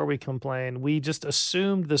restaurant, we just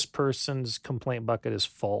assumed this person's complaint bucket is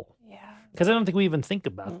full. Yeah. Because I don't think we even think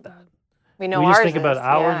about that. We know We just ours think about is,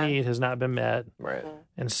 our yeah. need has not been met. Right.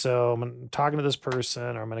 And so I'm talking to this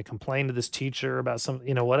person, or I'm going to complain to this teacher about some,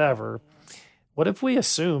 whatever. What if we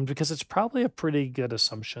assumed, because it's probably a pretty good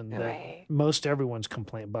assumption that Right. most everyone's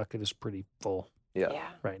complaint bucket is pretty full Yeah. Yeah.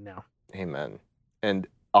 right now. Amen. And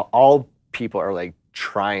all people are like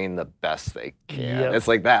trying the best they can. Yep. It's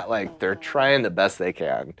like that. Like they're trying the best they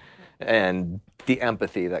can. And the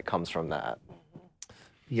empathy that comes from that.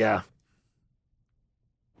 Yeah.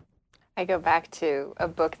 I go back to a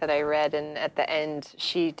book that I read, and at the end,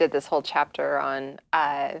 she did this whole chapter on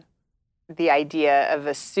the idea of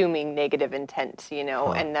assuming negative intent,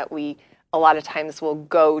 and that we a lot of times will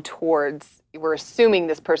go towards, we're assuming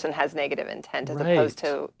this person has negative intent as opposed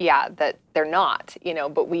to, that they're not,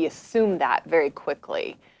 but we assume that very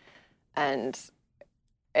quickly. And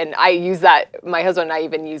I use that, my husband and I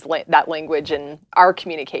even use that language in our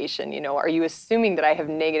communication, are you assuming that I have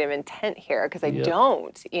negative intent here? Because I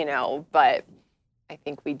don't, but I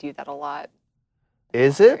think we do that a lot.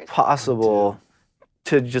 Is it possible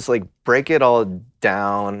to just like break it all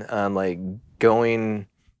down, like going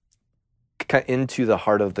into the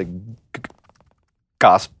heart of the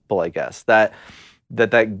gospel, I guess, that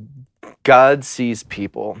God sees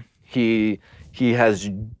people. He has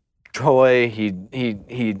joy.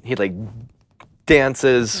 He like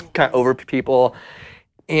dances kind of over people,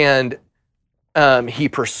 and he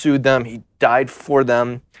pursued them. He died for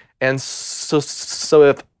them. And so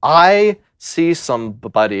if I see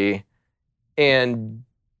somebody and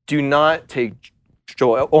do not take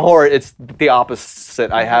joy, or it's the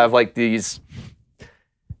opposite, I have like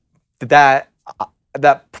that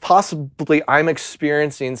possibly I'm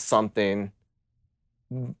experiencing something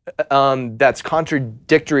that's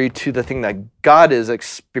contradictory to the thing that God is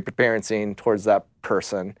experiencing towards that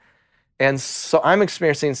person. And so I'm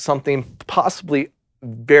experiencing something possibly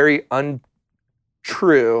very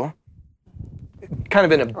untrue, kind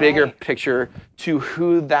of in a bigger picture to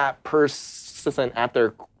who that person at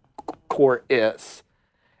their core is.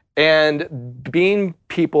 And being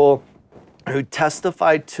people who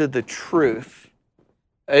testify to the truth,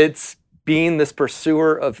 it's being this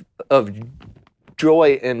pursuer of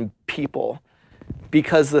joy in people,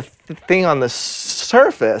 because the thing on the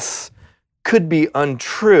surface could be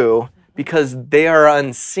untrue because they are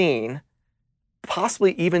unseen,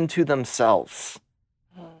 possibly even to themselves.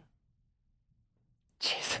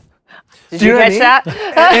 Jeez. Did Do you you know what I catch mean?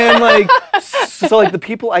 that? And like, So like the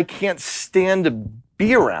people I can't stand to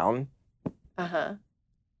be around, Uh-huh.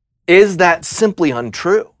 is that simply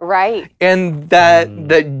untrue? Right. And that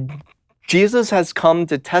Jesus has come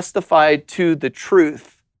to testify to the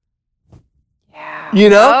truth. Yeah. You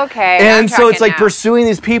know? Okay. And I'm so it's tracking like now. pursuing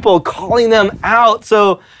these people, calling them out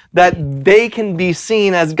so that they can be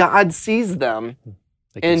seen as God sees them.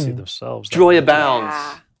 They can see And themselves. that Joy way. abounds.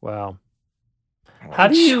 Yeah. Wow.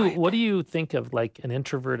 Oh, What do you think of like an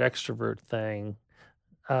introvert extrovert thing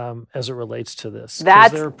as it relates to this? 'Cause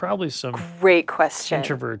That's there are probably some Great question.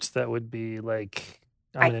 introverts that would be like,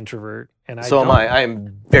 I'm an introvert, and I So am don't. I. I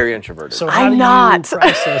am very introverted. So how I'm do not. you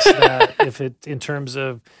process that if it in terms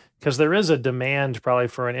of, because there is a demand probably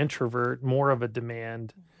for an introvert, more of a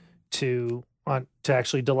demand to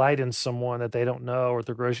actually delight in someone that they don't know or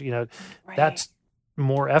the grocery, Right. that's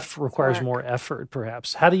more requires Work. more effort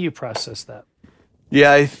perhaps. How do you process that?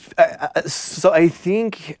 Yeah, so I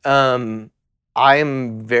think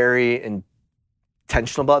I'm very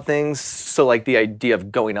intentional about things. So like the idea of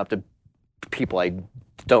going up to people I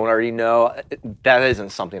don't already know, that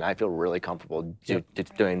isn't something I feel really comfortable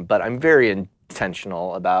doing. But I'm very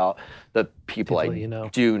intentional about the people I you know.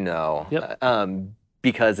 do know. Yep.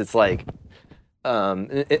 Because it's like,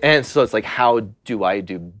 and so it's like, how do I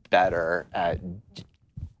do better at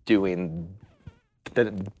doing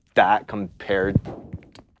that compared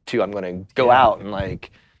to I'm going to go out and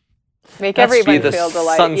like Make That's everyone the feel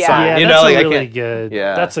delighted. sunshine. Yeah. Yeah, you that's know, like, a I really can't- good.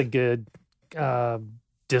 yeah. That's a good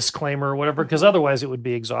disclaimer or whatever, because otherwise it would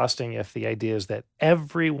be exhausting if the idea is that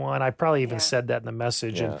everyone. I probably even Yeah. said that in the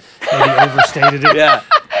message Yeah. and maybe overstated it. Yeah.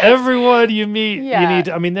 Everyone you meet, you Yeah. need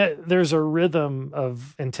to, I mean, there's a rhythm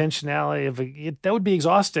of intentionality that would be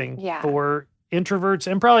exhausting Yeah. for introverts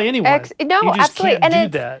and probably anyone. No, you just absolutely. can't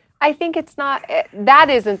And do that. I think it's not, that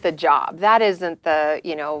isn't the job. That isn't the,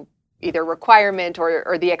 either requirement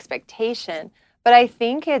or the expectation. But I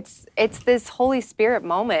think it's this Holy Spirit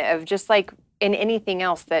moment of just like in anything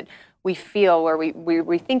else that we feel where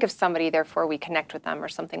we think of somebody, therefore we connect with them or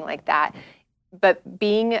something like that. But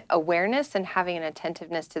being awareness and having an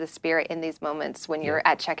attentiveness to the Spirit in these moments when you're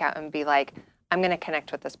at checkout and be like, I'm going to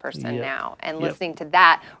connect with this person Yep. now, and Yep. listening to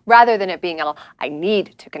that rather than it being, I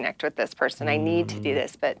need to connect with this person. I need to do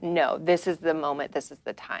this. But no, this is the moment. This is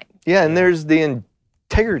the time. Yeah, and there's the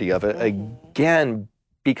integrity of it again,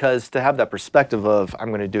 because to have that perspective of I'm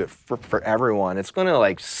going to do it for everyone, it's going to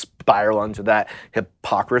like spiral into that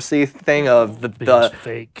hypocrisy thing of Because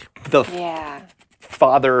fake. the Yeah.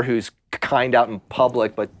 father who's kind out in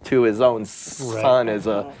public, but to his own son is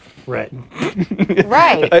a Right.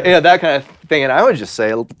 Right. that kind of thing. And I would just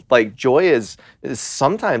say, like, joy is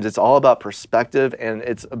sometimes it's all about perspective, and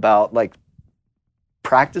it's about like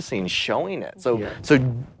practicing showing it. So so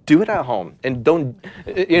do it at home, and don't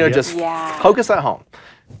just Yeah. focus at home.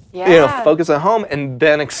 Yeah. Focus at home, and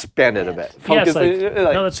then expand it a bit. Yeah, it's Focus, like,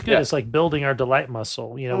 no, that's good. yeah. It's like building our delight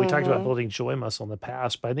muscle. We talked about building joy muscle in the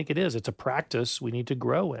past, but I think it is. It's a practice we need to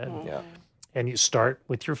grow in. Yeah. And you start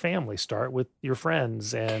with your family, start with your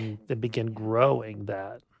friends, and then begin growing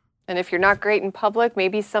that. And if you're not great in public,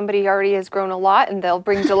 maybe somebody already has grown a lot and they'll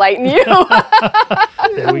bring delight in you.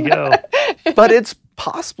 There we go. But it's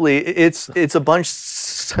possibly it's a bunch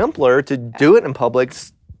simpler to do it in public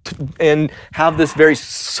and have this very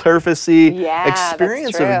surfacey Yeah, that's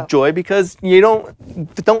experience true. of joy, because you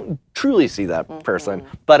don't truly see that person.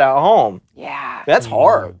 But at home, Yeah. that's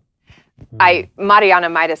hard. Mariana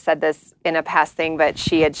might have said this in a past thing, but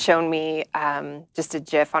she had shown me just a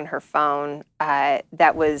GIF on her phone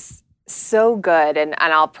that was so good, and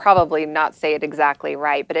I'll probably not say it exactly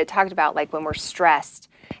right, but it talked about like when we're stressed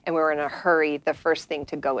and we're in a hurry, the first thing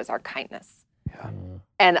to go is our kindness.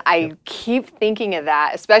 And I keep thinking of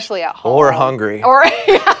that, especially at home. Or hungry. Or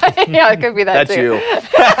yeah, it could be that That's too. you.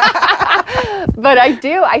 But I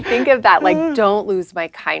think of that, like, don't lose my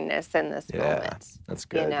kindness in this moment. That's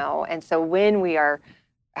good. And so when we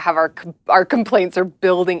have our complaints are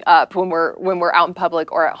building up when we're out in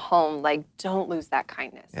public or at home, like, don't lose that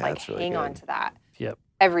kindness. Yeah, like, that's really hang good. on to that. Yep.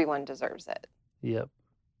 Everyone deserves it. Yep.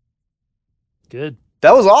 Good.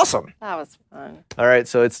 That was awesome. That was fun. All right,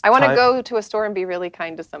 so it's I want to time- go to a store and be really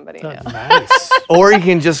kind to somebody now. Nice. Or you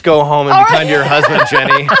can just go home and be kind to your husband,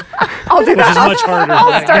 Jenny. I'll do Which is that. much harder.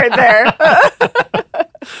 I'll start there.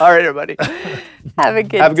 All right, everybody. Have a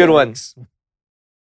good Have a good day. one.